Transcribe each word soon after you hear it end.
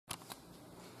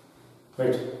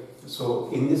Right. So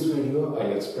in this video,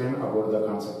 I'll explain about the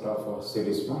concept of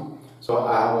series one. So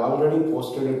I have already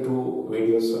posted two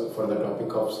videos for the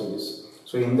topic of series.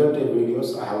 So in that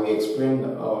videos, I have explained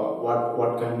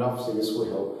what kind of series we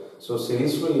have. So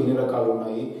series లో ఎన్ని రకాలు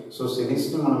ఉన్నాయి, so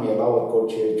సిరీస్ని మనం ఎలా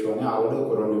work out చేయొచ్చు అని already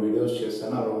ఒక 2 videos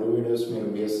చేశాను. ఆ 2 వీడియోస్ మీరు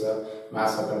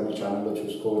మ్యాథ్స్ అకాడమీ ఛానల్లో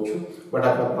చూసుకోవచ్చు. బట్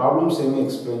అక్కడ ప్రాబ్లమ్స్ ఏమీ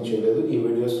ఎక్స్ప్లెయిన్ చేయలేదు. ఈ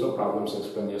వీడియోస్లో ప్రాబ్లమ్స్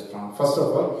ఎక్స్ప్లెయిన్ చేస్తున్నాను. ఫస్ట్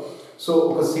ఆఫ్ ఆల్, సో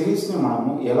ఒక సిరీస్ని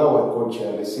మనము ఎలా వర్కౌట్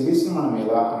చేయాలి, సిరీస్ని మనం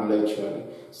ఎలా అనలైజ్ చేయాలి.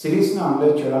 సిరీస్ని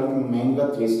అనలైజ్ చేయడానికి మెయిన్గా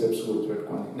 3 స్టెప్స్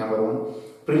గుర్తుపెట్టుకోండి. Number 1,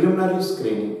 preliminary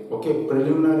screening. Okay,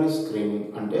 preliminary screening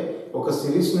అంటే ఒక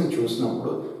సిరీస్ని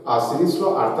చూసినప్పుడు ఆ సిరీస్లో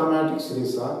అర్థమెటిక్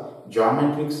సిరీసా,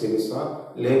 జామెట్రిక్ సిరీసా,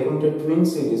 లేకుంటే ట్విన్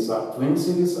సిరీసా. ట్విన్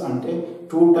సిరీస్ అంటే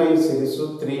 2 టైర్ సిరీస్,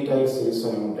 3 టైర్ సిరీస్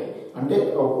అని ఉంటాయి. అంటే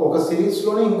ఒక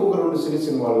సిరీస్లోనే ఇంకొక 2 సిరీస్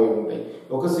ఇన్వాల్వ్ అయి ఉంటాయి,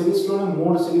 ఒక సిరీస్లోనే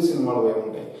 3 సిరీస్ ఇన్వాల్వ్ అయి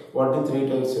ఉంటాయి. వాటిని 3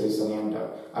 టైర్ సిరీస్ అని అంటారు.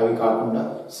 అవి కాకుండా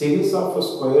సిరీస్ ఆఫ్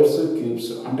స్క్వేర్స్,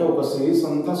 క్యూబ్స్ అంటే ఒక సిరీస్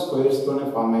అంతా స్క్వేర్స్తోనే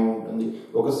ఫామ్ అయి ఉంటుంది,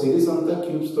 ఒక సిరీస్ అంతా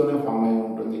క్యూబ్స్తోనే ఫామ్ అయి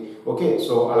ఉంటుంది. ఓకే,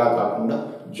 సో అలా కాకుండా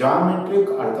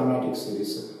geometric, arithmetic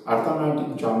series,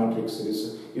 arithmetic geometric series,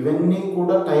 ఇవన్నీ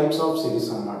కూడా టైప్స్ ఆఫ్ సిరీస్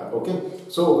అన్నమాట. ఓకే,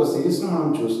 సో ఒక సిరీస్ని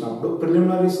మనం చూసినప్పుడు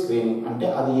ప్రిలిమినరీ స్క్రీనింగ్ అంటే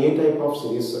అది ఏ టైప్ ఆఫ్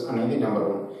సిరీస్ అనేది number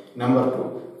 1. Number 2,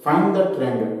 find the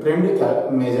trend. Trend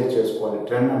measure చేసుకోవాలి.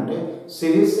 ట్రెండ్ అంటే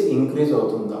సిరీస్ ఇంక్రీజ్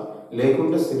అవుతుందా,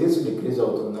 లేకుంటే సిరీస్ డిక్రీజ్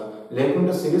అవుతుందా,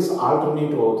 లేకుంటే సిరీస్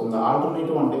ఆల్టర్నేటివ్ అవుతుందా.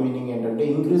 ఆల్టర్నేటివ్ అంటే మీనింగ్ ఏంటంటే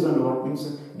increase and what means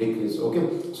decrease. Okay,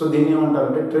 so దీన్ని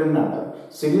ఏమంటారంటే ట్రెండ్ అంటారు.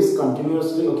 సిరీస్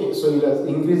కంటిన్యూస్లీ, ఓకే, సో ఇలా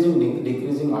increasing,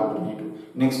 decreasing, alternative.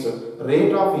 Next,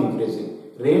 rate of increasing.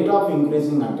 Rate of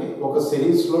increasing అంటే ఒక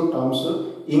సిరీస్లో టర్మ్స్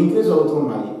ఇంక్రీజ్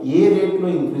అవుతున్నాయి, ఏ రేట్లో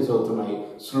ఇంక్రీజ్ అవుతున్నాయి,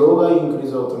 స్లోగా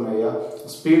ఇంక్రీజ్ అవుతున్నాయా,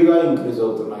 స్పీడ్గా ఇంక్రీజ్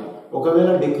అవుతున్నాయా. ఒకవేళ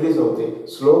డిక్రీజ్ అవుతే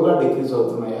స్లోగా డిక్రీజ్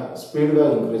అవుతున్నాయా, స్పీడ్గా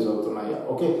ఇంక్రీజ్ అవుతున్నాయా.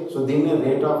 ఓకే, సో దీన్ని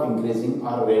rate of increasing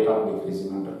are rate of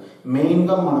decreasing అంటారు.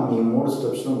 మెయిన్గా మనం ఈ 3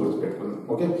 స్టెప్స్ను గుర్తుపెట్టుకుందాం.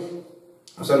 ఓకే,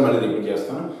 ఒకసారి మళ్ళీ రిపీట్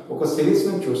చేస్తాను. ఒక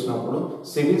సిరీస్ని చూసినప్పుడు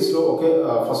సిరీస్లో ఓకే,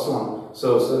 ఫస్ట్ వన్, సో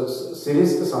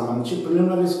సిరీస్కి సంబంధించి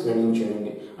ప్రిలిమినరీ స్క్రీనింగ్ చేయండి.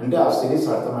 అంటే ఆ సిరీస్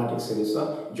అర్థమెటిక్ సిరీసా,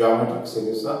 జామెట్రిక్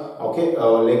సిరీసా, ఓకే,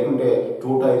 లేకుంటే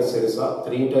 2 tyre సిరీసా,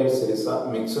 3 tyre సిరీసా,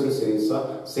 mixed సిరీసా,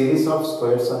 series of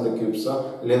squares and క్యూబ్సా,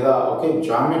 లేదా okay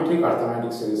geometric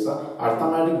arithmetic సిరీసా,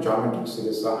 arithmetic geometric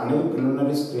సిరీసా అనేది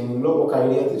ప్రిలిమినరీ స్క్రీనింగ్లో ఒక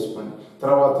ఐడియా తీసుకోండి.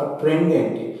 తర్వాత ట్రెండ్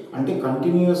ఏంటి అంటే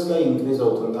కంటిన్యూస్గా ఇంక్రీజ్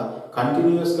అవుతుందా,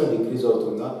 కంటిన్యూస్గా డిక్రీజ్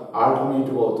అవుతుందా,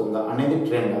 ఆల్టర్నేటివ్ అవుతుందా అనేది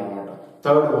ట్రెండ్ అనమాట.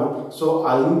 థర్డ్ వన్, సో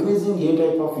ఆ increasing A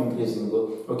type of increasing.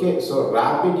 Okay, so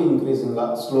rapid ఇంక్రీజింగా,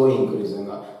 slow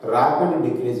ఇంక్రీజింగా, rapid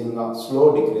డిక్రీజింగా, slow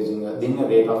డిక్రీజింగా, దీన్ని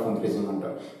రేట్ ఆఫ్ ఇంక్రీజింగ్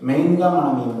అంటారు. మెయిన్గా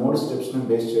మనం ఈ 3 స్టెప్స్ని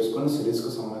బేస్ చేసుకొని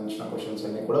సిరీస్కి సంబంధించిన క్వశ్చన్స్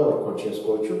అన్ని కూడా వర్కౌట్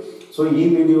చేసుకోవచ్చు. సో ఈ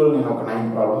వీడియోలో నేను ఒక 9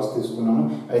 ప్రాబ్లమ్స్ తీసుకున్నాను.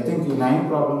 ఐ థింక్ ఈ 9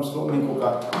 ప్రాబ్లమ్స్లో మీకు ఒక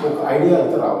ఐడియా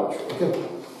అయితే రావచ్చు. Okay,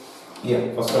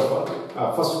 first of all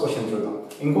first question చూద్దాం.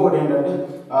 ఇంకొకటి ఏంటంటే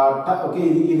ఓకే,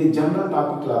 ఇది జనరల్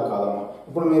టాపిక్ లా కాదమ్మా.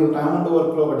 ఇప్పుడు మీరు టైమ్ అండ్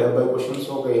వర్క్లో ఒక 70 క్వశ్చన్స్,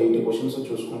 ఒక 80 క్వశ్చన్స్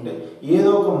చూసుకుంటే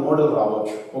ఏదో ఒక మోడల్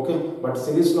రావచ్చు. ఓకే, బట్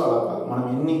సిరీస్లో అలా కాదు.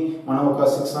 మనం ఒక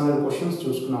 600 క్వశ్చన్స్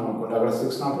చూసుకున్నాం అనుకోండి, అక్కడ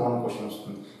 601 క్వశ్చన్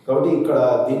వస్తుంది. కాబట్టి ఇక్కడ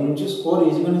దీని నుంచి స్కోర్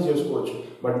ఈజీగానే చేసుకోవచ్చు.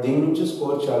 బట్ దీని నుంచి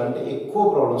స్కోర్ చేయాలంటే ఎక్కువ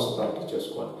ప్రాబ్లమ్స్ ప్రాక్టీస్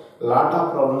చేసుకోవాలి. లాట్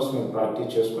ఆఫ్ ప్రాబ్లమ్స్ మీరు ప్రాక్టీస్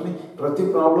చేసుకొని ప్రతి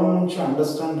ప్రాబ్లం నుంచి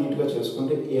అండర్స్టాండ్ నీట్గా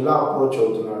చేసుకుంటే ఎలా అప్రోచ్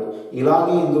అవుతున్నాడు,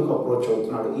 ఇలాగే ఎందుకు అప్రోచ్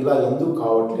అవుతున్నాడు, ఇలా ఎందుకు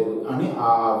కావట్లేదు అని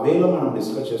ఆ వేలో మనం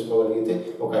డిస్కస్ చేసుకోగలిగితే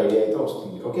ఒక ఐడియా అయితే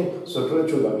వస్తుంది. ఓకే, సో ఇక్కడ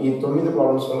చూద్దాం. ఈ 9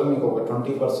 ప్రాబ్లమ్స్ వల్ల మీకు ఒక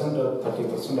 20%,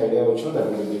 30% ఐడియా వచ్చిన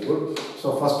that will be good. So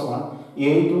first one,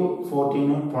 8,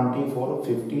 14, 24,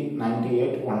 50,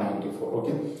 98, 194.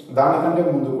 Okay, దానికంటే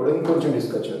ముందు కూడా ఇంకొంచెం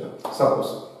డిస్కస్ చేద్దాం.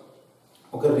 సపోజ్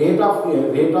ఒక రేట్ ఆఫ్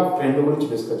ట్రెండ్ గురించి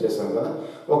డిస్కస్ చేశాం కదా.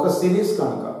 ఒక సిరీస్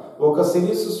కనుక ఒక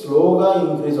సిరీస్ స్లోగా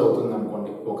ఇంక్రీజ్ అవుతుంది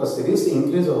అనుకోండి, ఒక సిరీస్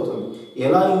ఇంక్రీజ్ అవుతుంది.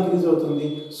 ఎలా ఇంక్రీజ్ అవుతుంది?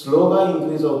 స్లోగా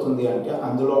ఇంక్రీజ్ అవుతుంది అంటే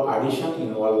అందులో అడిషన్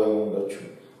ఇన్వాల్వ్ అయి ఉండొచ్చు,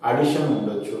 అడిషన్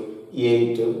ఉండొచ్చు.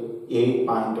 8,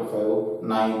 8.5,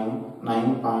 9,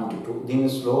 9.2, దీన్ని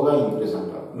స్లోగా ఇంక్రీజ్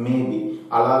అంటారు. మేబీ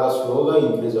అలాగా స్లోగా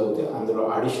ఇంక్రీజ్ అవుతే అందులో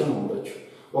అడిషన్ ఉండొచ్చు.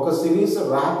 ఒక సిరీస్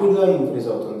ర్యాపిడ్గా ఇంక్రీజ్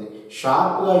అవుతుంది,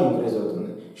 షార్ప్గా ఇంక్రీజ్ అవుతుంది.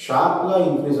 షార్ప్గా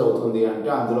ఇంక్రీజ్ అవుతుంది అంటే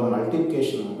అందులో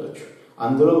మల్టిప్లికేషన్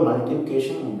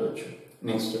ఉండొచ్చు.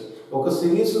 నెక్స్ట్, ఒక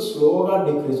సిరీస్ స్లోగా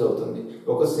డిక్రీజ్ అవుతుంది.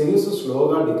 ఒక సిరీస్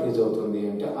స్లోగా డిక్రీజ్ అవుతుంది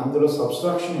అంటే అందులో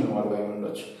సబ్స్ట్రాక్షన్ ఇన్వాల్వ్ అయి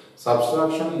ఉండొచ్చు.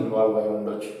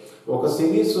 ఒక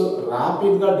సిరీస్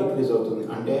ర్యాపిడ్గా డిక్రీజ్ అవుతుంది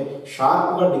అంటే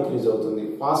షార్ప్గా డిక్రీజ్ అవుతుంది,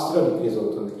 ఫాస్ట్గా డిక్రీజ్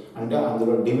అవుతుంది అంటే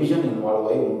అందులో డివిజన్ ఇన్వాల్వ్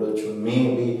అయి ఉండొచ్చు.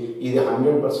 మేబీ ఇది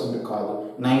 100% కాదు,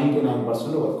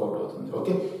 99% వర్కౌట్ అవుతుంది.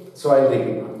 Okay, so I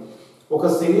repeat. ఒక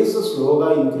సిరీస్ స్లోగా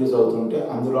ఇంక్రీజ్ అవుతుంటే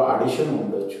అందులో అడిషన్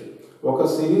ఉండొచ్చు. ఒక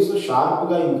సిరీస్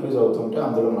షార్ప్గా ఇంక్రీజ్ అవుతుంటే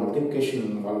అందులో మల్టిప్లికేషన్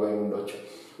ఇన్వాల్వ్ అయి ఉండొచ్చు.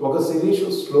 ఒక సిరీస్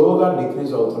స్లోగా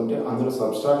డిక్రీజ్ అవుతుంటే అందులో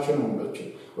సబ్స్ట్రాక్షన్ ఉండొచ్చు,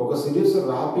 ఒక సిరీస్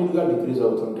ర్యాపిడ్గా డిక్రీజ్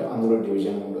అవుతుంటే అందులో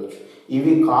డివిజన్ ఉండొచ్చు.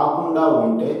 ఇవి కాకుండా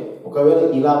ఉంటే, ఒకవేళ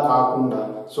ఇలా కాకుండా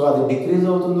సో అది డిక్రీజ్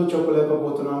అవుతుందో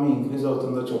చెప్పలేకపోతున్నాము, ఇంక్రీజ్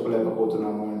అవుతుందో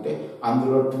చెప్పలేకపోతున్నాము అంటే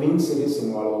అందులో ట్విన్ సిరీస్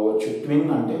ఇన్వాల్వ్ అవ్వచ్చు. ట్విన్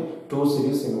అంటే 2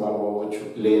 సిరీస్ ఇన్వాల్వ్ అవ్వచ్చు,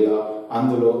 లేదా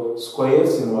అందులో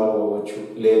స్క్వేర్స్ ఇన్వాల్వ్ అవ్వచ్చు,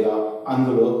 లేదా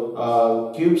అందులో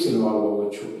క్యూబ్స్ ఇన్వాల్వ్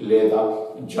అవ్వచ్చు, లేదా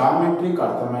జామెట్రిక్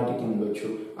అర్థమెటిక్ ఉండొచ్చు,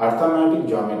 అర్థమెటిక్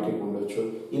జామెట్రిక్ ఉండొచ్చు.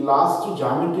 ఈ లాస్ట్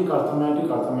జామెట్రిక్ అర్థమెటిక్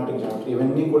జామెట్రిక్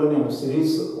ఇవన్నీ కూడా నేను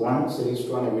సిరీస్ 1 సిరీస్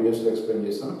 2 అనే వీడియోస్లో ఎక్స్ప్లెయిన్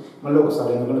చేస్తాను. మళ్ళీ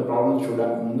ఒకసారి, ఎందుకంటే ప్రాబ్లమ్స్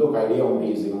చూడడానికి ముందు ఒక ఐడియా ఉంటే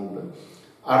ఈజీగా ఉంటుంది.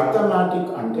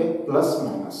 అర్థమెటిక్ అంటే ప్లస్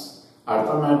మైనస్,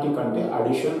 అర్థమెటిక్ అంటే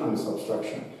అడిషన్ అండ్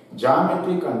సబ్స్ట్రాక్షన్,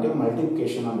 జామెట్రిక్ అంటే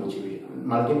మల్టిప్లికేషన్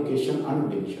అండ్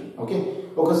డివిజన్. ఓకే,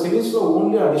 ఒక సిరీస్లో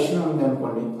ఓన్లీ అడిషన్ ఉంది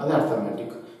అనుకోండి, అది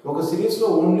అర్థమెటిక్. ఒక సిరీస్లో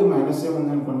ఓన్లీ మైనస్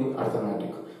ఉంది అనుకోండి,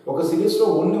 అర్థమెటిక్. ఒక సిరీస్లో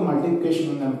ఓన్లీ మల్టిప్లికేషన్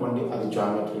ఉంది అనుకోండి, అది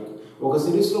జామెట్రిక్. ఒక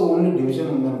సిరీస్లో ఓన్లీ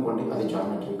డివిజన్ ఉంది అనుకోండి, అది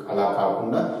జామెట్రిక్. అలా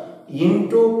కాకుండా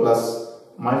ఇంటూ ప్లస్,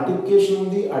 మల్టిప్లికేషన్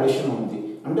ఉంది, అడిషన్ ఉంది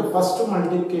అంటే ఫస్ట్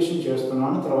మల్టిప్లికేషన్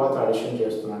చేస్తున్నాను, తర్వాత అడిషన్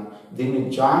చేస్తున్నాను, దీన్ని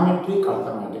జామెట్రిక్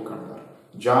అర్థమెటిక్ అంటారు.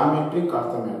 Geometric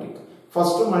arithmetic.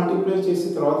 ఫస్ట్ మల్టిప్లై చేసి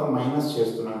తర్వాత మైనస్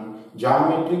చేస్తున్నాను,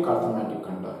 జామెట్రిక్ అర్థమెటిక్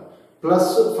అంటారు.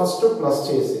 ప్లస్ ఫస్ట్ ప్లస్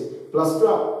చేసి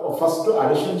ఫస్ట్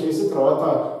అడిషన్ చేసి తర్వాత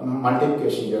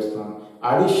మల్టిప్లికేషన్ చేస్తున్నాను,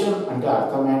 అడిషన్ అంటే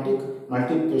అర్థమెటిక్,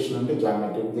 మల్టిప్లికేషన్ అంటే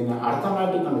జామెట్రిక్. దీన్ని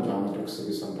అర్థమెటిక్ అండ్ జామెట్రిక్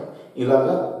సిరీస్ అంటారు.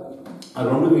 ఇలాగా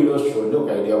 2 వీడియోస్ చూడండి, ఒక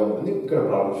ఐడియా ఉంటుంది. ఇక్కడ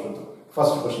ప్రాబ్లమ్ చూద్దాం.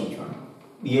 ఫస్ట్ క్వశ్చన్ చూడండి.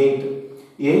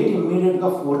 8 ఇమ్మీడియట్గా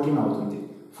 14 అవుతుంది,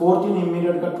 14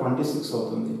 ఇమ్మీడియట్గా 26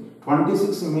 అవుతుంది,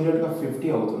 26 ఇమ్మీడియట్గా 50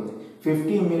 అవుతుంది,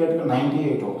 50 ఇమ్మీడియట్గా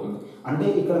 98 అవుతుంది. అంటే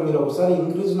ఇక్కడ మీరు ఒకసారి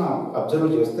ఇంక్రీజ్ను అబ్జర్వ్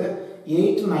చేస్తే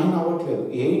 8 9 అవ్వట్లేదు,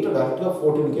 8 డైరెక్ట్గా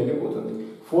 14కి వెళ్ళిపోతుంది,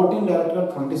 14 డైరెక్ట్గా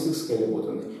 26కి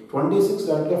వెళ్ళిపోతుంది, 26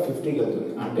 డైరెక్ట్గా 50కి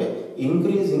వెళ్తుంది. అంటే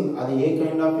ఇంక్రీజింగ్, అది ఏ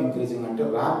కైండ్ ఆఫ్ ఇంక్రీజింగ్ అంటే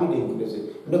ర్యాపిడ్ ఇంక్రీజింగ్,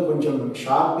 అంటే కొంచెం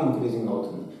షార్ప్ ఇంక్రీజింగ్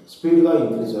అవుతుంది, స్పీడ్గా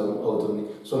ఇంక్రీజ్ అవుతుంది.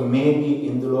 సో మేబీ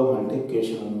ఇందులో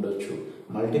మల్టిప్లికేషన్ ఉండొచ్చు,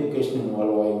 మల్టిప్లికేషన్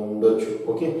ఇన్వాల్వ్ అయి ఉండొచ్చు.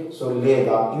 ఓకే, సో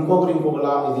లేదా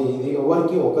ఇంకొకలా ఇది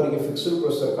ఒకరికి ఫిక్స్డ్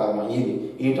ప్రొసెసర్ కాదమ్మా,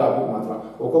 ఈ టాపిక్ మాత్రం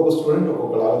ఒక్కొక్క స్టూడెంట్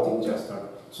ఒక్కొక్కలాగా థింక్ చేస్తాడు.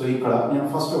 సో ఇక్కడ నేను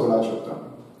ఫస్ట్ ఒకలా చెప్తాను.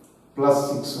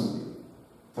 +6 ఉంది,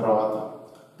 తర్వాత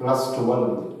 +12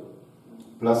 ఉంది,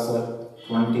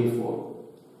 +24,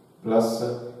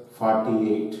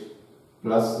 +48,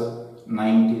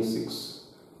 +96,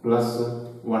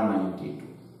 +192.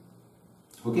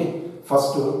 ఓకే,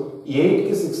 ఫస్ట్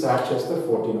 8కి 6 యాడ్ చేస్తే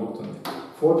 14 అవుతుంది,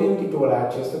 14కి 12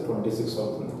 యాడ్ చేస్తే 26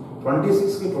 అవుతుంది,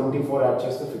 26కి 24 యాడ్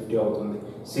చేస్తే 50 అవుతుంది,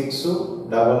 6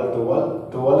 double 12,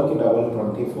 12కి double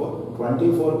 24,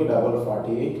 24కి double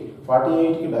 48,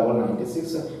 48కి double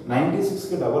 96,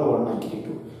 96కి double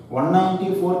 192,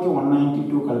 194కి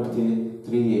 192 కలిపితే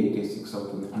 386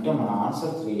 అవుతుంది. అంటే మన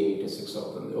ఆన్సర్ 386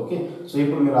 అవుతుంది. ఓకే, సో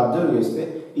ఇప్పుడు మీరు అబ్జర్వ్ చేస్తే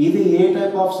ఇది ఏ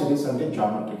టైప్ ఆఫ్ సిరీస్ అంటే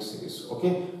జామెట్రిక్ సిరీస్. ఓకే,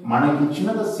 మనకి ఇచ్చిన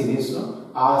సిరీస్,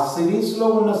 ఆ సిరీస్లో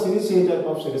ఉన్న series A type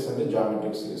of series అంటే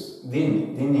జామెట్రిక్ సిరీస్.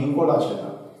 దీన్ని ఇంకోలా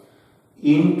చేద్దాం,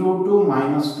 ఇంటూ 2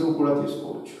 -2 కూడా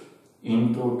తీసుకోవచ్చు,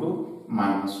 ఇంటూ 2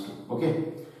 -2. ఓకే,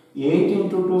 8 ×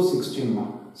 2 16,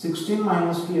 16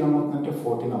 -2 ఏమవుతుందంటే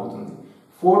 14 అవుతుంది,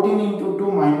 14 × 2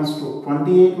 -2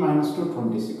 28 -2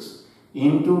 26,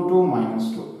 ఇంటూ 2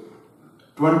 -2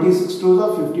 26 2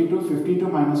 52, 52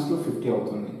 -2 50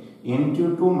 అవుతుంది, into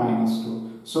 2 -2,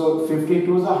 so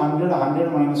 52 100, 100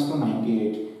 -2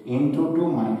 98, into 2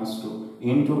 -2,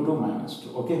 into 2 -2.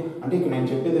 Okay, అంటే ఇక్కడ నేను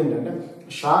చెప్పేది ఏంటంటే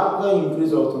షార్ప్గా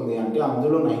ఇంక్రీజ్ అవుతుంది అంటే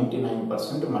అందులో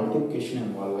 99% మల్టిప్లికేషన్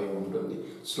ఇన్వాల్వ్ అయి ఉంటుంది,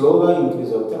 స్లోగా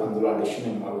ఇంక్రీజ్ అవుతే అందులో అడిషన్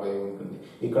ఇన్వాల్వ్ అయి ఉంటుంది.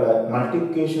 ఇక్కడ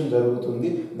మల్టిప్లికేషన్ జరుగుతుంది,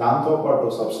 దాంతోపాటు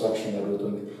సబ్స్ట్రాక్షన్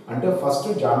జరుగుతుంది. అంటే ఫస్ట్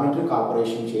జామెట్రిక్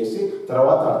ఆపరేషన్ చేసి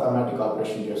తర్వాత అర్థమెటిక్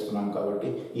ఆపరేషన్ చేస్తున్నాం కాబట్టి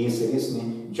ఈ సిరీస్ని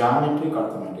జామెట్రిక్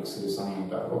అర్థమెటిక్ సిరీస్ అని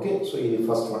అంటారు. ఓకే, సో ఇది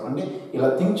ఫస్ట్ వన్. అంటే ఇలా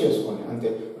థింక్ చేసుకోండి అంతే.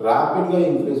 ర్యాపిడ్గా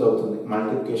ఇంక్రీజ్ అవుతుంది,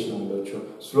 మల్టిప్లికేషన్ ఉండొచ్చు,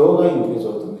 స్లోగా ఇంక్రీజ్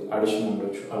అవుతుంది, అడిషన్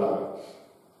ఉండొచ్చు. అలాగా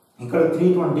ఇక్కడ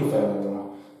 325 అయిందమ్మా,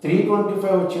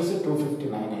 325 వచ్చేసి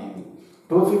 259 అయింది,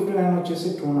 259 వచ్చేసి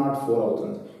 204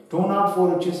 అవుతుంది, 204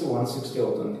 వచ్చేసి 160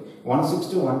 అవుతుంది,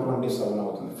 160 127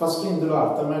 అవుతుంది. ఫస్ట్ ఇందులో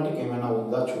అర్థమెటిక్ ఏమైనా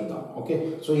ఉందా చూద్దాం. ఓకే,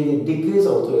 సో ఇది డిక్రీజ్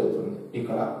అవుతూ వెళ్తుంది.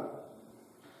 ఇక్కడ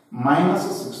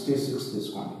 -66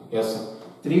 తీసుకోండి. ఎస్,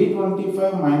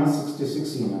 325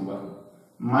 -66 ఈ నెంబర్,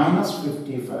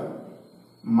 -55,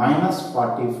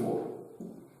 -44,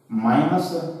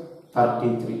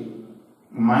 -33,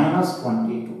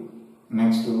 -22,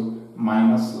 నెక్స్ట్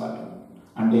 -11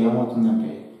 అంటే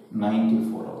ఏమవుతుందంటే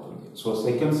 94 అవుతుంది. సో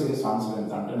సెకండ్ సిరీస్ ఆన్సర్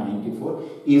ఎంత అంటే 94.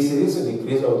 ఈ సిరీస్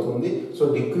డిక్రీజ్ అవుతుంది, సో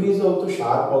డిక్రీజ్ అవుతూ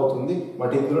షార్ప్ అవుతుంది,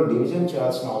 బట్ ఇందులో డివిజన్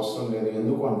చేయాల్సిన అవసరం లేదు.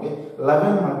 ఎందుకు అంటే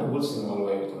 11 మల్టిపుల్స్ ఇన్వాల్వ్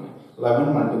అవుతున్నాయి. 11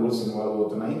 మల్టిపుల్స్ ఇన్వాల్వ్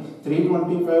అవుతున్నాయి.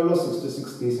 325లో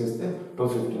 66 తీసేస్తే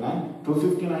 259,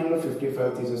 259లో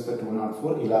 55 తీసేస్తే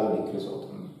 204, ఇలాగ డిక్రీజ్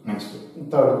అవుతుంది. నెక్స్ట్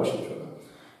థర్డ్ క్వశ్చన్ చూద్దాం.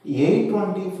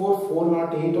 824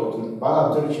 408 అవుతుంది. బాగా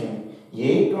అబ్జర్వ్ చేయండి.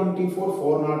 824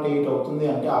 408 అవుతుంది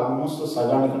అంటే ఆల్మోస్ట్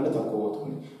సగానికంటే తక్కువ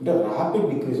అవుతుంది, అంటే ర్యాపిడ్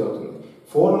డిక్రీజ్ అవుతుంది.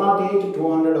 408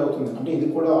 200 అవుతుంది అంటే ఇది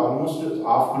కూడా ఆల్మోస్ట్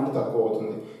హాఫ్ కంటే తక్కువ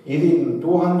అవుతుంది. ఇది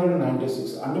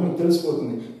 296 అంటే మీకు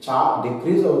తెలిసిపోతుంది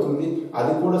డిక్రీజ్ అవుతుంది.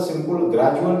 అది కూడా సింపుల్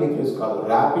గ్రాడ్యువల్ డిక్రీజ్ కాదు,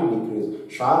 ర్యాపిడ్ డిక్రీజ్,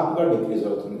 షార్ప్గా డిక్రీజ్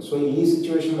అవుతుంది. సో ఈ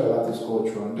సిచ్యువేషన్లో ఎలా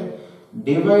తీసుకోవచ్చు అంటే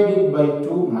డివైడెడ్ బై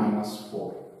 2 మైనస్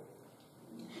 4.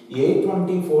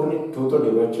 824ని 2తో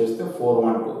డివైడ్ చేస్తే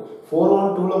 412,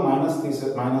 412లో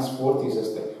మైనస్ 4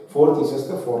 తీసేస్తే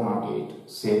 408.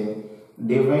 Same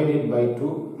divided by 2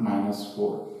 minus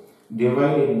 4,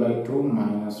 divided by 2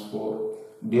 minus 4,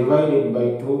 divided by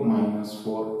 2 minus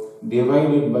 4,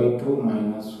 divided by 2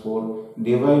 minus 4,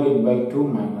 divided by 2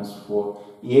 minus 4.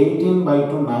 18 by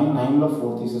 2 9, 9లో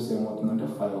 4 తీసేస్తే ఏమవుతుందంటే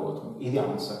 5 అవుతుంది. ఇది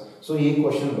ఆన్సర్. సో ఈ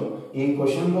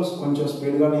క్వశ్చన్లో కొంచెం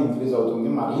స్పీడ్గానే ఇంక్రీజ్ అవుతుంది,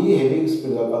 మరీ హెవీ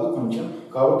స్పీడ్గా కాదు, కొంచెం.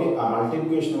 కాబట్టి ఆ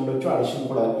మల్టిప్లికేషన్ ఉండొచ్చు, అడిషన్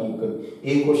కూడా ఈక్వల్.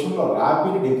 ఈ క్వశ్చన్లో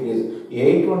ర్యాపిడ్ డిక్రీజ్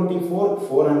 824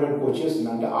 400కి వచ్చేసింది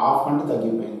అంటే హాఫ్ అంటే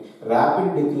తగ్గిపోయింది.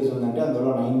 ర్యాపిడ్ డిక్రీజ్ ఉందంటే అందులో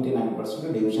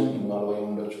 99% డివిజన్ ఇన్వాల్వ్ అయి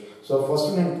ఉండొచ్చు. సో ఫస్ట్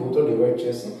నేను 2తో డివైడ్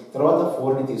చేసి తర్వాత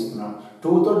 4ని తీసుకున్నాను.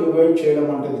 2తో డివైడ్ చేయడం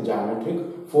అంటే ఇది జామెట్రిక్,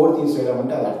 4 తీసేయడం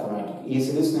అంటే అది అర్థమెటిక్. ఈ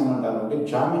సిరీస్ని ఏమంటారు అంటే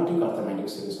జామెట్రిక్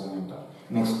అర్థమెటిక్ సిరీస్ అని అంటారు.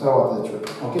 నెక్స్ట్ తర్వాత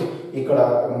చూడండి. ఓకే, ఇక్కడ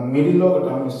మిడిల్లో ఒక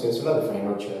టర్మ్ మిస్ చేసి అది ఫైండ్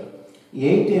అవుట్ చేయాలి.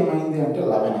 8 ఏమైంది అంటే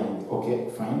 11 అయింది. ఓకే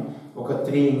ఫైన్, ఒక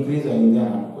 3 ఇంక్రీజ్ అయింది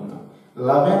అని అనుకుందాం.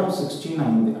 11 16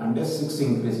 అయింది అంటే 6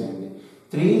 ఇంక్రీజ్ అయింది.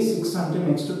 3 6 అంటే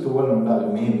నెక్స్ట్ 12 ఉండాలి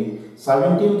మేబీ.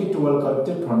 17కి 12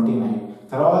 కలిపితే 29,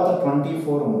 తర్వాత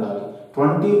 24 ఉండాలి.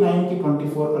 29కి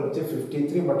 24 కలిపితే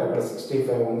 53, బట్ అక్కడ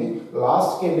 65 ఉంది.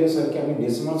 లాస్ట్కి వెళ్ళేసరికి అన్ని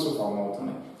డెసిమల్స్ ఫామ్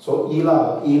అవుతున్నాయి. సో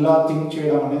ఇలా థింక్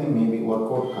చేయడం అనేది మేబీ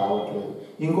వర్కౌట్ కావట్లేదు.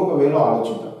 ఇంకొక వేలో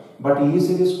ఆలోచిద్దాం. బట్ ఈ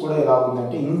సిరీస్ కూడా ఎలా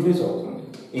ఉందంటే ఇంక్రీజ్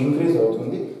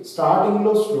అవుతుంది.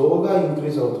 స్టార్టింగ్లో స్లోగా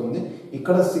ఇంక్రీజ్ అవుతుంది.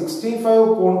 ఇక్కడ 65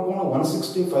 పోను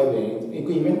 165 అయింది.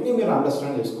 ఇవన్నీ మీరు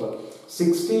అండర్స్టాండ్ చేసుకోవాలి.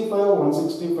 65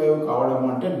 165 కావడం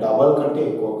అంటే డబల్ కంటే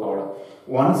ఎక్కువ కావడం.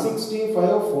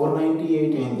 165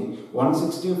 498 అయింది.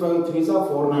 165 3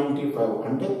 495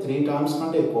 అంటే 3 టైమ్స్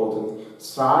కంటే ఎక్కువ అవుతుంది.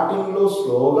 స్టార్టింగ్లో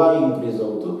స్లోగా ఇంక్రీజ్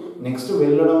అవుతూ నెక్స్ట్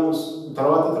వెళ్ళడం,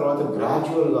 తర్వాత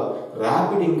గ్రాడ్యువల్గా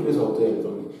ర్యాపిడ్ ఇంక్రీజ్ అవుతూ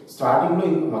వెళ్తుంది. స్టార్టింగ్లో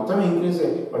మొత్తం ఇంక్రీజ్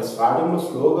అయ్యి బట్ స్టార్టింగ్లో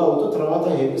స్లోగా అవుతూ తర్వాత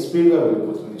స్పీడ్గా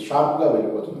వెళ్ళిపోతుంది, షార్ప్గా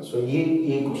వెళ్ళిపోతుంది. సో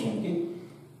ఈ క్వశ్చన్కి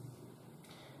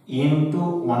ఇంటూ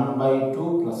 1/2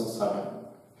 ప్లస్ 7.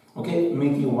 ఓకే,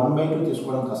 మీకు ఈ 1/2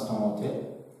 తీసుకోవడం కష్టం అవుతే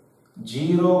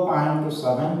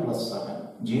 0.7 ప్లస్ 7,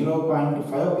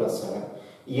 0.5 ప్లస్ 7.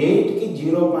 8కి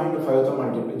 0.5తో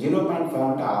మల్టిప్లై, 0.5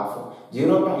 అంటే హాఫ్,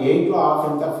 8లో హాఫ్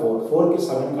ఎంత 4, 4కి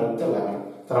 7 కలిపితే 11.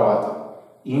 తర్వాత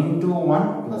into 1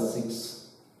 plus 6,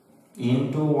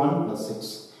 into 1 plus 6,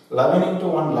 11 into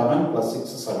 1 11 plus 6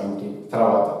 17.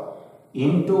 తర్వాత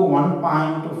ఇంటూ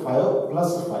 1.5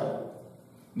 ప్లస్ 5.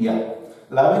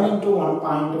 11 ఇంటూ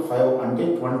 1.5 అంటే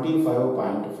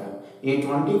 25.5. ఈ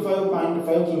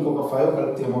 25.5కి ఇంకొక 5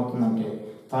 కలిపితే ఏమవుతుందంటే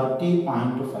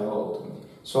 30.5 అవుతుంది.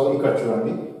 సో ఇక్కడ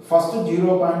చూడండి, ఫస్ట్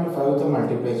 0.5తో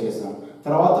మల్టిప్లై చేసాం,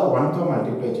 తర్వాత 1తో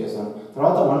మల్టిప్లై చేసాం,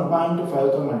 తర్వాత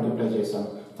 1.5తో మల్టిప్లై చేసాం,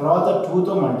 తర్వాత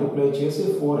 2తో మల్టిప్లై చేసి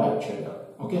 4 యాడ్ చేద్దాం.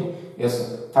 Okay, yes,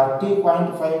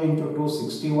 30.5 into 2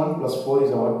 61 plus 4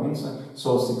 is our means so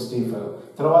 65.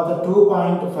 తర్వాత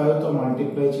 2.5తో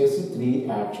మల్టిప్లై చేసి 3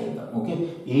 యాడ్ చేద్దాం. ఓకే,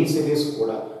 ఈ సిరీస్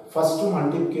కూడా ఫస్ట్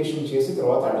మల్టిప్లికేషన్ చేసి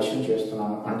తర్వాత అడిషన్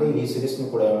చేస్తున్నాను అంటే ఈ సిరీస్ని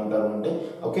కూడా ఏమంటారు అంటే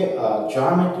ఓకే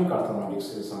జామెట్రిక్ అర్థమెటిక్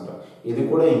సిరీస్ అంటారు. ఇది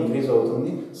కూడా ఇంక్రీజ్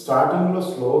అవుతుంది. స్టార్టింగ్లో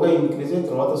స్లోగా ఇంక్రీజ్ అయ్యి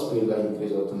తర్వాత స్పీడ్గా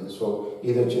ఇంక్రీజ్ అవుతుంది. సో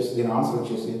ఇది వచ్చేసి దీని ఆన్సర్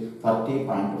వచ్చేసి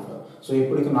 30.5. సో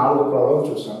ఇప్పటికి 4 ప్రాబ్లమ్స్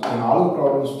చూస్తాం. ఈ 4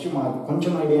 ప్రాబ్లమ్స్ వచ్చి మనకు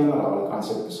కొంచెం ఐడియా రావాలి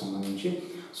కాన్సెప్ట్కి సంబంధించి.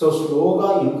 సో స్లోగా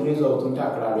ఇంక్రీజ్ అవుతుంటే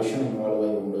అక్కడ అడిషన్ ఇన్వాల్వ్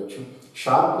అయి ఉండొచ్చు,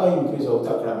 షార్ప్గా ఇంక్రీజ్ అవుతే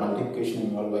అక్కడ మల్టిప్లికేషన్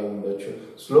ఇన్వాల్వ్ అయి ఉండొచ్చు,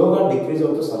 స్లోగా డిక్రీజ్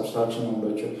అవుతే సబ్స్ట్రాక్షన్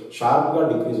ఉండొచ్చు, షార్ప్గా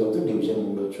డిక్రీజ్ అవుతే డివిజన్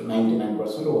ఉండొచ్చు.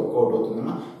 99% వర్కౌట్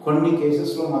అవుతుందన్న కొన్ని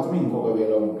కేసెస్లో మాత్రం ఇంకొక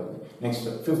వేలో ఉంటుంది. నెక్స్ట్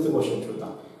 5th క్వశ్చన్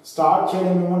చూద్దాం. స్టార్ట్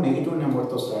చేయడం ఏమో నెగిటివ్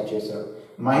నెంబర్తో స్టార్ట్ చేశాడు.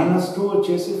 -2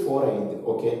 వచ్చేసి 4 అయింది.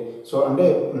 ఓకే, సో అంటే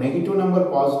నెగిటివ్ నెంబర్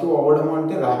పాజిటివ్ అవ్వడం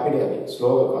అంటే ర్యాపిడ్, అది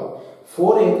స్లోగా కాదు.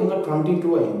 4 ఏకంగా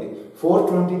 22 అయింది.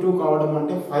 422 కావడం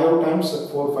అంటే 5 టైమ్స్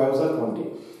 4 5s are 20.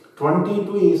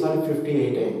 22 ఈసారి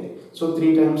 58 అయింది. సో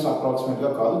 3 టైమ్స్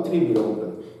అప్రాక్సిమేట్గా కాదు, 3 బిలో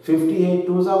ఉంటుంది. 58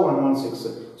 2s are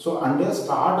 116. సో అంటే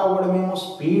స్టార్ట్ అవ్వడమేమో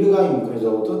స్పీడ్గా ఇంక్రీజ్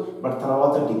అవుతూ బట్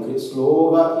తర్వాత డిక్రీజ్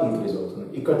స్లోగా ఇంక్రీజ్ అవుతుంది.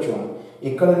 ఇక్కడ చూడండి,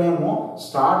 ఇక్కడనేమో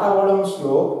స్టార్ట్ అవ్వడం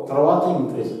స్లో, తర్వాత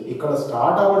ఇంక్రీజ్. ఇక్కడ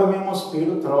స్టార్ట్ అవ్వడమేమో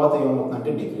స్పీడ్, తర్వాత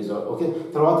ఏమవుతుందంటే డిక్రీజ్ అవుతుంది. ఓకే,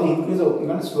 తర్వాత ఇంక్రీజ్ అవుతుంది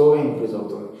కానీ స్లోగా ఇంక్రీజ్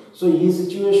అవుతుంది. సో ఈ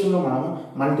సిచ్యువేషన్లో మనం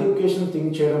మల్టిప్లికేషన్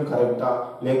థింక్ చేయడం కరెక్టా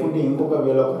లేకుంటే ఇంకొక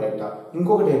వేలో కరెక్టా?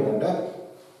 ఇంకొకటి ఏంటంటే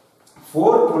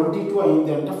 422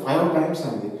 అయింది అంటే 5 టైమ్స్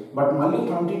అయింది, బట్ మళ్ళీ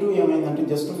 22 ఏమైందంటే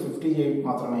జస్ట్ 58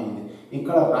 మాత్రమే అయింది.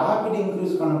 ఇక్కడ ర్యాపిడ్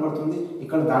ఇంక్రీజ్ కనపడుతుంది,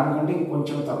 ఇక్కడ దానికంటే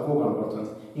ఇంకొంచెం తక్కువ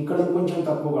కనపడుతుంది, ఇక్కడ ఇంకొంచెం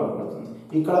తక్కువ కనపడుతుంది,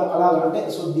 ఇక్కడ అలాగంటే.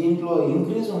 సో దీంట్లో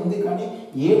ఇంక్రీజ్ ఉంది కానీ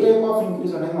ఏ టైప్ ఆఫ్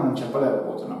ఇంక్రీజ్ అనేది మనం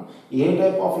చెప్పలేకపోతున్నాం. ఏ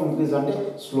టైప్ ఆఫ్ ఇంక్రీజ్ అంటే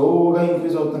స్లోగా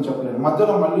ఇంక్రీజ్ అవుతుందని చెప్పలేము,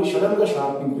 మధ్యలో మళ్ళీ సడన్గా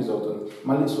షార్ప్ ఇంక్రీజ్ అవుతుంది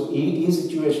మళ్ళీ. సో ఈ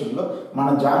సిచ్యువేషన్లో మన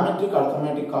జామెట్రిక్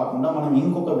అర్థమెటిక్ కాకుండా మనం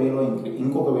ఇంకొక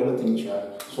వేలో థింక్ చేయాలి.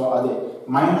 సో అదే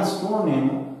 -2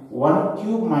 నేను 1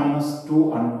 cube - 2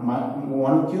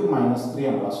 1 cube - 3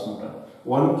 అని రాసుకుంటాను.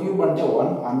 1 cube అంటే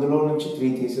 1, అందులో నుంచి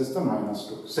 3 తీసేస్తే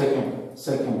 -2.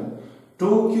 సెకండ్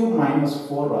 2 cube -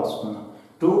 4 రాసుకున్నాం.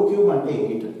 2 cube అంటే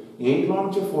 8, 8లో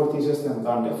నుంచి 4 తీసేస్తే ఎంత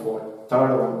అంటే 4.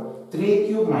 థర్డ్ వన్ 3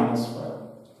 cube - 5,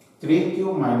 3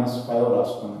 cube - 5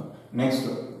 రాసుకున్నాం. నెక్స్ట్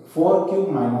 4 cube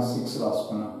 - 6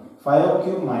 రాసుకున్నాం. 5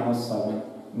 cube - 7,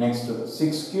 next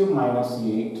 6 cube -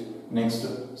 8, next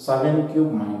 7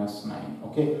 cube - 9.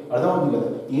 Okay, అర్థమవుతుంది కదా.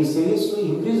 ఈ సిరీస్లో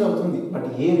ఇంక్రీజ్ అవుతుంది, but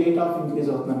A rate of increase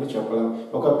అవుతుందంటే చెప్పలేము.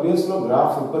 ఒక ప్లేస్లో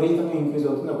గ్రాఫ్ విపరీతంగా ఇంక్రీజ్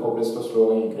అవుతుంది, ఒక ప్లేస్లో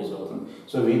స్లోగా ఇంక్రీజ్ అవుతుంది.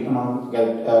 సో వీటిని మనం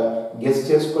గెస్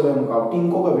చేసుకోలేము కాబట్టి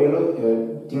ఇంకొక వేలో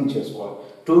థింక్ చేసుకోవాలి.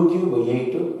 2 cube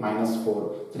 8 - 4,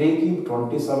 3 cube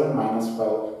 27 -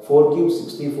 5, 4 cube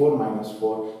 64 -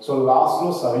 4. సో లాస్ట్లో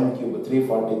 7 cube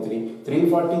 343.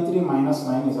 343 -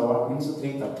 9 is what means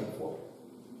 334.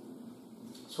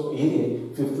 So ఇది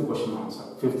ఫిఫ్త్ క్వశ్చన్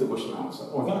ఆన్సర్.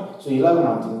 ఓకేనా? సో ఇలాగ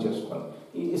మనం థింక్ చేసుకోవాలి.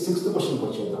 ఈ 6th క్వశ్చన్కి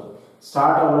వచ్చేద్దాం.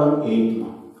 స్టార్ట్ అవ్వడం 8,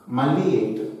 మళ్ళీ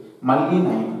 8, మళ్ళీ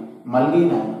 9, మళ్ళీ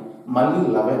 9, మళ్ళీ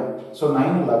 11. సో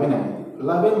 9 11 అయింది,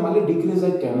 11 మళ్ళీ డిక్రీజ్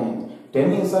అయ్యి 10 అయింది,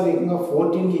 10 ఈసారి ఏకంగా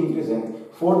 14కి ఇంక్రీజ్ అయింది,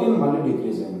 14 మళ్ళీ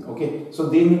డిక్రీజ్ అయింది. ఓకే, సో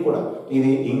దీన్ని కూడా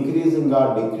ఇది ఇంక్రీజింగ్గా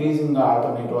డిక్రీజింగ్గా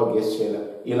ఆల్టర్నేటివ్గా గెస్ చేయలేదు.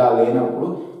 ఇలా లేనప్పుడు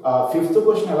 5th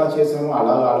క్వశ్చన్ ఎలా చేసామో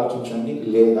అలాగా ఆలోచించండి,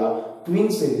 లేదా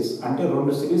ట్విన్ సిరీస్ అంటే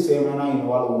 2 సిరీస్ ఏమైనా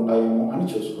ఇన్వాల్వ్ ఉంటాయేమో అని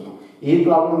చూసుకున్నాం. ఈ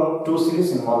ప్రాబ్లంలో 2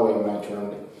 సిరీస్ ఇన్వాల్వ్ అయి ఉన్నాయి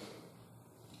చూడండి.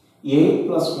 8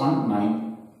 + 1 9,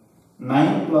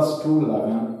 9 + 2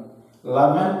 11,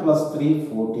 11 + 3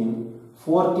 14,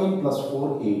 14 + 4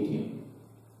 18.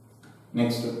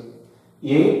 Next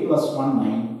 8 + 1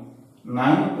 9,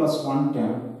 9 + 1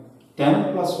 10, 10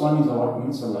 + 1 is what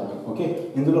means 11. Okay,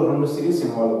 ఇందులో 2 సిరీస్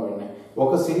ఇన్వాల్వ్ అయి ఉన్నాయి.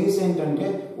 ఒక సిరీస్ ఏంటంటే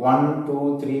 1 2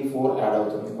 3 4 యాడ్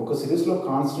అవుతుంది, ఒక సిరీస్లో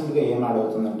కాన్స్టెంట్గా ఏం యాడ్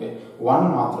అవుతుందంటే 1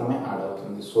 మాత్రమే యాడ్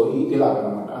అవుతుంది. సో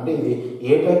ఇలాగనమాట. అంటే ఇది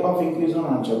ఏ టైప్ ఆఫ్ ఇంక్రీజ్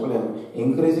మనం చెప్పలేము.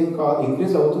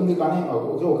 ఇంక్రీజ్ అవుతుంది కానీ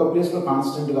ఒక ప్లేస్లో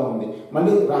కాన్స్టెంట్గా ఉంది,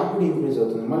 మళ్ళీ ర్యాపిడ్ ఇంక్రీజ్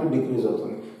అవుతుంది, మళ్ళీ డిక్రీజ్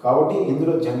అవుతుంది. కాబట్టి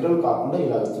ఇందులో జనరల్ కాకుండా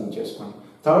ఇలా థింక్ చేసుకోండి.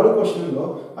 థర్డ్ క్వశ్చన్లో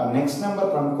నెక్స్ట్ నెంబర్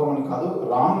కనుక్కోమని కాదు,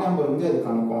 రాంగ్ నెంబర్ ఉంది అది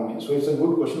కనుక్కోమని. So it's a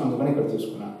good question, అందుకని ఇక్కడ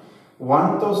తీసుకున్నాను.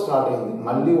 1తో స్టార్ట్ అయింది,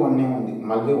 మళ్ళీ 1 ఉంది,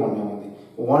 మళ్ళీ 1 ఉంది,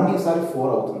 1 ఈసారి 4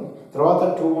 అవుతుంది, తర్వాత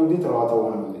 2 ఉంది, తర్వాత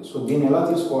 1 ఉంది. సో దీన్ని ఎలా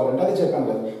తీసుకోవాలంటే అది చెప్పాను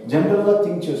కదా, జనరల్గా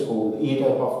థింక్ చేసుకోకూడదు ఈ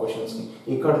టైప్ ఆఫ్ క్వశ్చన్స్ని.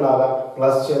 ఇక్కడలాగా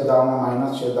ప్లస్ చేద్దామా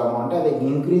మైనస్ చేద్దామా అంటే అది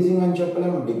ఇంక్రీజింగ్ అని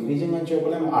చెప్పలేము, డిక్రీజింగ్ అని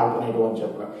చెప్పలేము, ఆల్టర్నేటివ్ అని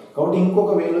చెప్పలేము. కాబట్టి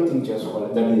ఇంకొక వేలో థింక్ చేసుకోవాలి.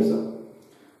 That is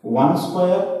 1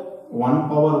 square 1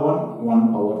 power 1 1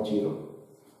 power 0,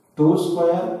 2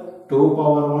 square 2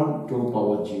 power 1 2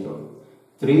 power 0,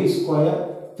 3 square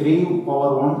 3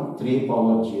 power 1 3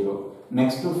 power 0,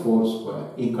 next 4 square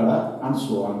ఇక్కడ అండ్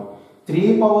సో ఆన్.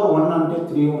 3 పవర్ 1 అంటే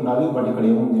 3 ఉండాలి, బట్ ఇక్కడ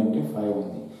ఏముంది అంటే 5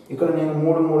 ఉంది. ఇక్కడ నేను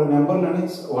మూడు నెంబర్లని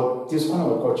తీసుకొని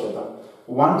వర్కౌట్ చేద్దాం.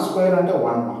 1 స్క్వేర్ అంటే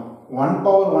 1, 1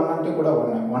 పవర్ 1 అంటే కూడా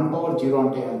 1, 1 పవర్ 0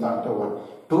 అంటే ఎంత అంటే 1,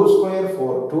 2 square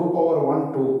 4, 2 power 1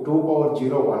 2, 2 power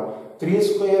 0 1, 3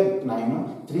 square 9,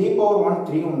 3 power 1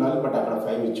 3 ఉండాలి, బట్ అక్కడ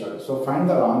 5 ఇచ్చాడు. So find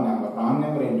the wrong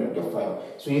number ఏంటంటే 5.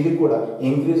 సో ఇది కూడా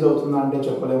ఇంక్రీజ్ అవుతుందా అంటే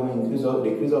చెప్పలేము,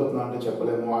 డిక్రీజ్ అవుతుందా అంటే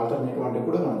చెప్పలేము, ఆల్టర్నేటివ్ అంటే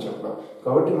కూడా మనం చెప్పలేము.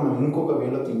 కాబట్టి మనం ఇంకొక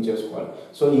వేలో థింక్ చేసుకోవాలి.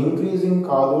 సో ఇంక్రీజింగ్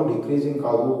కాదు, డిక్రీజింగ్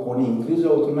కాదు, పోనీ ఇంక్రీజ్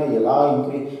అవుతున్నా ఎలా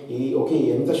ఓకే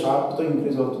ఎంత షార్ప్తో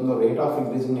ఇంక్రీజ్ అవుతుందో రేట్ ఆఫ్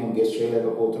ఇంక్రీజింగ్ నేను గెస్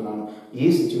చేయలేకపోతున్నాను. ఈ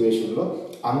సిచ్యువేషన్లో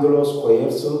అందులో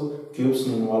స్క్వేర్స్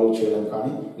క్యూబ్స్ని ఇన్వాల్వ్ చేయడం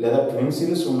కానీ, లేదా ట్విన్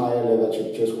సిరీస్ ఉన్నాయా లేదా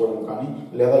చెక్ చేసుకోవడం కానీ,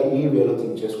 లేదా ఈ వేలో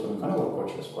థింక్ చేసుకోవడం కానీ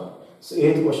వర్కౌట్ చేసుకోవాలి. సో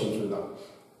 8th క్వశ్చన్ చూద్దాం.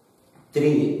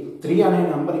 3 అనే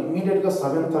నెంబర్ ఇమ్మీడియట్గా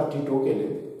 732కి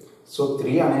వెళ్ళింది. సో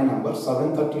 3 అనే నెంబర్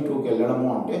 732కి వెళ్ళడము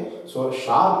అంటే సో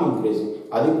షార్ప్ ఇంక్రీజింగ్,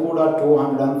 అది కూడా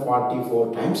 244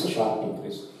 టైమ్స్ షార్ప్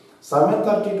ఇంక్రీజ్.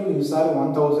 732 ఈసారి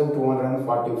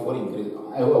 1244 ఇంక్రీజ్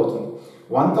అవుతుంది.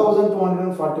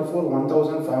 1244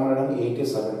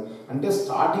 1587 అంటే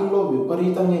స్టార్టింగ్లో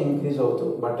విపరీతంగా ఇంక్రీజ్ అవుతూ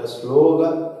బట్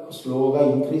స్లోగా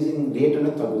ఇంక్రీజింగ్ రేట్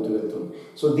అనేది తగ్గుతూ వెళ్తుంది.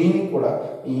 సో దీనికి కూడా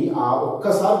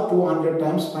ఒక్కసారి 200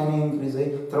 టైమ్స్ పైన ఇంక్రీజ్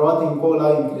అయ్యి తర్వాత ఇంకోలా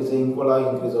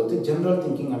ఇంక్రీజ్ అవుతే జనరల్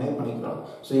థింకింగ్ అనేది మనకి రాదు.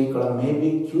 సో ఇక్కడ మేబీ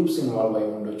క్యూబ్స్ ఇన్వాల్వ్ అయి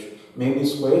ఉండొచ్చు, మేబీ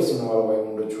స్క్వేర్స్ ఇన్వాల్వ్ అయి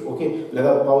ఉండొచ్చు, ఓకే,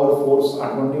 లేదా పవర్ ఫోర్స్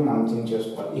అటువంటివి మనం థింక్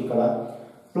చేసుకోవాలి. ఇక్కడ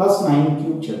 +9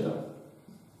 క్యూబ్ చేద్దాం,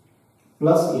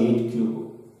 +8 cube,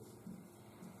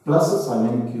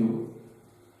 +7 cube,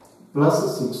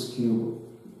 +6 cube,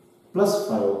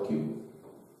 +5 cube.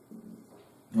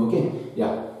 Okay, yeah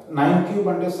 9 cube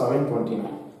అంటే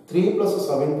 729, 3 +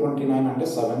 729 అంటే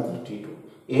 732,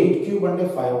 8 క్యూబ్ అంటే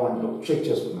 512. చెక్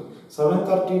చేసుకుందాం.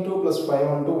 732 +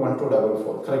 512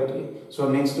 1244 కరెక్ట్. సో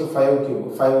నెక్స్ట్ 5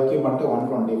 క్యూబ్ అంటే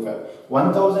 125.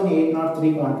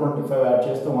 1803 125 యాడ్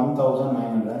చేస్తే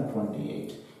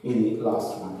 1928. ఇది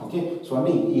లాస్ట్ వన్. ఓకే, సో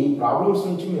అంటే ఈ ప్రాబ్లమ్స్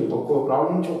నుంచి మీరు ఒక్కొక్క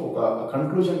ప్రాబ్లం నుంచి ఒక్కొక్క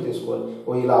కన్క్లూజన్ తీసుకోవాలి.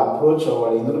 ఇలా అప్రోచ్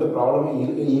అవ్వాలి, ఎందుకంటే ప్రాబ్లమ్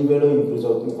ఈ వేలో ఇంక్రీజ్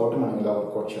అవుతుంది కాబట్టి మనం ఇలా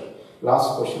వర్కౌట్ చేయాలి.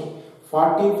 లాస్ట్ క్వశ్చన్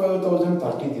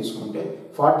 45,030 తీసుకుంటే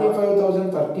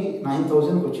 45,030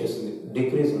 9,000కి వచ్చేసింది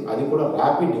డిక్రీజింగ్, అది కూడా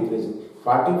ర్యాపిడ్ డిక్రీజింగ్.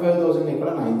 45,000 ఇక్కడ,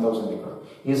 9,000 ఇక్కడ.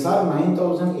 ఈసారి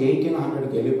 9,000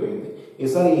 1,800కి వెళ్ళిపోయింది.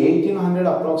 ఈసారి 1,800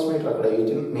 అప్రాక్సిమేట్ అక్కడ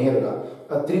 18 నేరుగా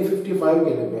 355కి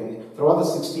వెళ్ళిపోయింది. తర్వాత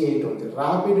 68 ఉంది.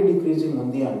 ర్యాపిడ్ డిక్రీజింగ్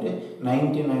ఉంది అంటే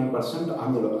 99%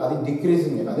 అందులో అది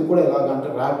డిక్రీజింగ్. అది కూడా ఎలాగంటే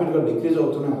ర్యాపిడ్గా డిక్రీజ్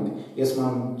అవుతూనే ఉంది. ఎస్,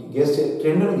 మనం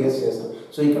ట్రెండ్ని గెస్ చేస్తాం.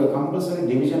 సో ఇక్కడ కంపల్సరీ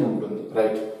డివిజన్ ఉంటుంది,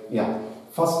 రైట్. యా,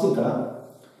 ఫస్ట్ ఇక్కడ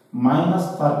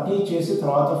 -30 చేసి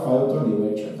తర్వాత 5తో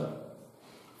డివైడ్ చేద్దాం.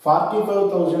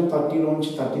 45,030లోంచి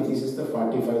 30 తీసేస్తే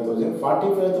 45,000,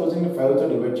 45,000ని 5తో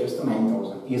డివైడ్ చేస్తే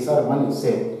 9,000. ఈసారి మళ్ళీ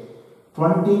సేమ్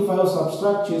 25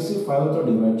 సబ్స్ట్రాక్ట్ చేసి 5తో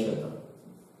డివైడ్ చేద్దాం.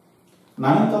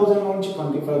 9,000లోంచి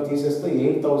 25 తీసేస్తే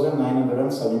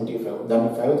 8,975, దాన్ని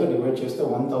 5తో డివైడ్ చేస్తే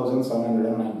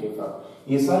 1,795.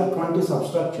 ఈసారి 20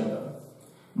 సబ్స్ట్రాక్ట్ చేద్దాం.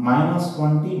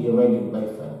 -20 divided by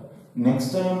 5.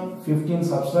 Next time 15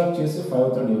 subtract చేసి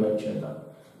 5తో డివైడ్ చేద్దాం.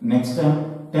 నెక్స్ట్ టైం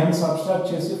 10 సబ్స్ట్రాక్ట్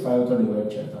చేసి 5తో డివైడ్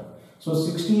చేద్దాం. సో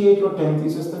 68లో 10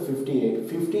 తీసేస్తే 58,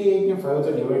 58ని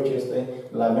 5తో డివైడ్ చేస్తే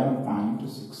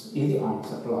 11.6. ఇది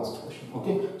answer, last question.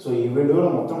 Okay, so ఈ వీడియోలో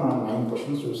మొత్తం మనం 9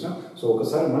 క్వశ్చన్స్ చూసాం. సో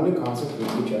ఒకసారి మళ్ళీ కాన్సెప్ట్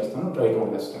రిపీట్ చేస్తాను, ట్రై టు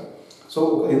అండర్స్టాండ్. సో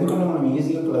ఎందుకంటే మనం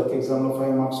ఈజీగా క్లర్క్ ఎగ్జామ్లో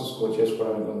 5 మార్క్స్ స్కోర్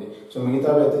చేసుకోవడానికి ఉంది. సో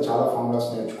మిగతావి అయితే చాలా ఫార్ములాస్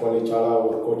నేర్చుకోవాలి, చాలా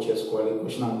వర్కౌట్ చేసుకోవాలి,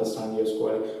 క్వశ్చన్ అండర్స్టాండ్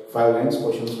చేసుకోవాలి. 5 లైన్స్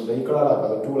క్వశ్చన్స్ ఉంటాయి. ఇక్కడ అలా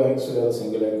కాదు, 2 లైన్స్ లేదా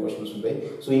సింగిల్ లైన్ క్వశ్చన్స్ ఉంటాయి.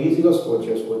 సో ఈజీగా స్కోర్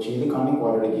చేసుకోవచ్చు, ఇది కానీ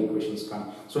క్వాడ్రాటిక్ ఈక్వేషన్స్ కానీ.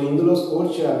 సో ఇందులో స్కోర్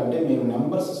చేయాలంటే మీరు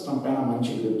నెంబర్ సిస్టమ్ పైన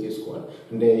మంచి గ్రిప్ తీసుకోవాలి.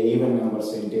 అంటే ఈవెన్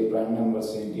నెంబర్స్ ఏంటి, ప్రైమ్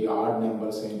నెంబర్స్ ఏంటి, ఆడ్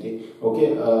నెంబర్స్ ఏంటి, okay,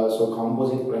 so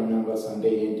composite prime numbers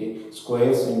అంటే ఏంటి,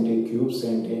 స్క్వేర్స్ ఏంటి, క్యూబ్స్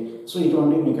ఏంటి, సో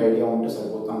ఇటువంటివి మీకు ఐడియా ఉంటే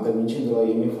సరిపోతుంది. అంతకుమించి ఇందులో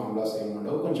ఏమీ ఫార్ములాస్ ఏమి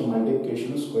ఉండవు. కొంచెం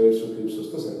మల్టిప్లికేషన్, స్క్వేర్స్, క్యూబ్స్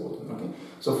వస్తే సరిపోతుంది. Okay,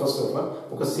 so first of all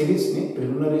ఒక సిరీస్ని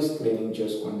ప్రిలిమినరీ స్క్రీనింగ్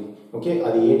చేసుకోండి. ఓకే,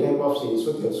 అది ఏ టైప్ ఆఫ్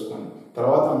సిరీస్లో తెలుసుకోండి.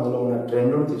 తర్వాత అందులో ఉన్న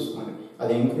ట్రెండ్ను తీసుకోండి.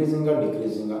 అది ఇంక్రీజింగ్గా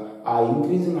డిక్రీజింగ్గా, ఆ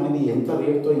ఇంక్రీజింగ్ అనేది ఎంత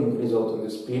రేట్తో ఇంక్రీజ్ అవుతుంది,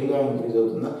 స్పీడ్గా ఇంక్రీజ్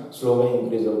అవుతుందా, స్లోగా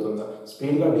ఇంక్రీజ్ అవుతుందా,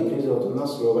 స్పీడ్గా డిక్రీజ్ అవుతుందా,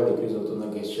 స్లోగా డిక్రీజ్ అవుతుందా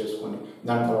గెస్ చేసుకోండి.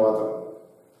 దాని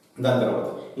తర్వాత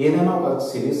ఏదైనా ఒక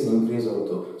సిరీస్ ఇంక్రీజ్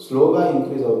అవుతూ స్లోగా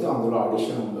ఇంక్రీజ్ అవుతే అందులో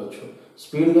అడిషన్ ఉండొచ్చు,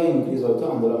 స్పీడ్గా ఇంక్రీజ్ అవుతే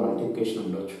అందులో మల్టిప్లికేషన్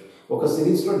ఉండొచ్చు. ఒక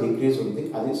సిరీస్లో డిక్రీజ్ ఉంది,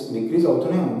 అది డిక్రీజ్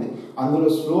అవుతూనే ఉంది, అందులో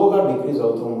స్లోగా డిక్రీజ్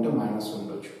అవుతూ ఉంటే మైనస్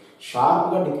ఉండొచ్చు,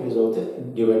 షార్ప్గా డిక్రీజ్ అవుతే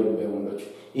డివైడెడ్ బై ఉండొచ్చు.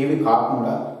 ఇవి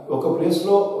కాకుండా ఒక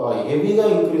ప్లేస్లో హెవీగా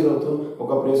ఇంక్రీజ్ అవుతూ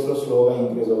ఒక ప్లేస్లో స్లోగా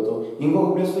ఇంక్రీజ్ అవుతూ ఇంకొక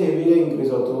ప్లేస్లో హెవీగా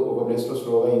ఇంక్రీజ్ అవుతూ ఒక ప్లేస్లో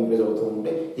స్లోగా ఇంక్రీజ్ అవుతూ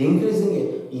ఉంటే increasing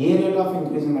A rate of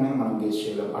increasing అనేది మనం గెస్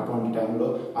చేయలేం. అటువంటి టైంలో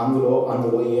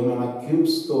అందులో ఏమైనా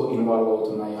క్యూబ్స్తో ఇన్వాల్వ్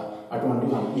అవుతున్నాయా, అటువంటి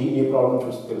ఈ ప్రాబ్లం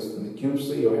చూస్తే తెలుస్తుంది. క్యూబ్స్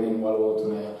ఏమైనా ఇన్వాల్వ్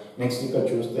అవుతున్నాయా. నెక్స్ట్ ఇక్కడ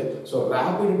చూస్తే సో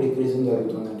ర్యాపిడ్ డిక్రీజింగ్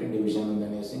జరుగుతుందంటే డివిజన్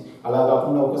ఉందనేసి, అలా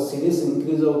కాకుండా ఒక సిరీస్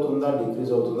ఇంక్రీజ్ అవుతుందా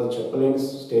డిక్రీజ్ అవుతుందా చెప్పలేని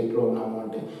స్టేట్లో ఉన్నాము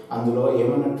అంటే అందులో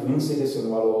ఏమైనా ట్విన్ సిరీస్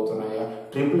ఇన్వాల్వ్ అవుతున్నాయా,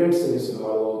 ట్రిప్లెట్ సిరీస్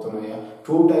ఇన్వాల్వ్ అవుతున్నాయా,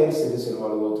 2 టైర్ సిరీస్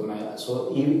ఇన్వాల్వ్ అవుతున్నాయా. సో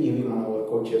ఇవి మనం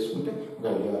వర్కౌట్ చేసుకుంటే ఒక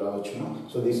idea రావచ్చును.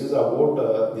 So this is about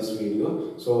this video.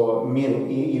 So మీరు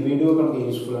ఈ వీడియో కనుక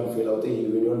యూస్ఫుల్ అని ఫీల్ అవుతే ఈ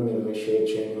వీడియోని మీరు షేర్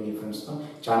చేయండి మీ ఫ్రెండ్స్తో.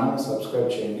 ఛానల్ని సబ్స్క్రైబ్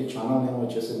చేయండి. ఛానల్ నేమ్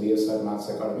వచ్చేసి బిఎస్ఆర్ మ్యాథ్స్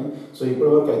అకాడమీ. సో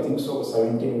ఇప్పటివరకు ఐ థింక్ సో ఒక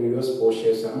 17 వీడియోస్ పోస్ట్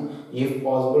చేశాను. If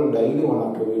possible daily 1 or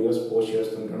 2 videos post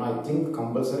చేస్తుంటాను. ఐ థింక్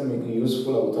కంపల్సరీ మీకు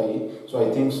యూస్ఫుల్ అవుతాయి. సో ఐ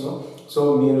థింక్ సో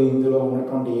మీరు ఇందులో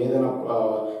ఉన్నటువంటి ఏదైనా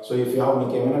సో ఇఫ్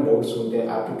మీకు ఏమైనా డౌట్స్ ఉంటే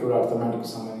యాప్టిట్యూడ్ అర్థమెటిక్కి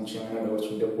సంబంధించి ఏమైనా డౌట్స్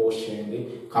ఉంటే పోస్ట్ చేయండి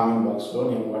కామెంట్ బాక్స్లో.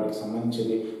 నేను వాటికి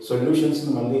సంబంధించి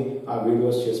సొల్యూషన్స్ని మళ్ళీ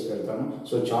వీడియోస్ చేసి పెడతాను.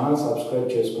 సో ఛానల్ సబ్స్క్రైబ్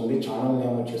చేసుకోండి. ఛానల్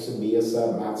నేమ్ వచ్చేసి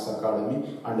BSR maths academy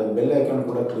and bell icon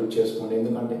కూడా క్లిక్ చేసుకోండి.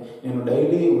 ఎందుకంటే నేను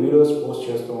డైలీ వీడియోస్ పోస్ట్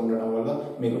చేస్తూ ఉండడం వల్ల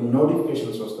మీకు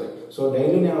నోటిఫికేషన్స్ వస్తాయి. సో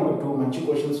డైలీ నేను ఒక 2 మంచి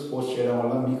క్వశ్చన్స్ పోస్ట్ చేయడం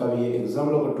వల్ల మీకు మీకు అవి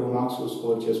ఎగ్జామ్లో ఒక 2 మార్క్స్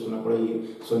స్కోర్ చేసుకున్నా కూడా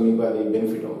సో మీకు అది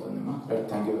బెనిఫిట్ అవుతుందమ్మా. Right,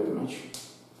 thank you very much.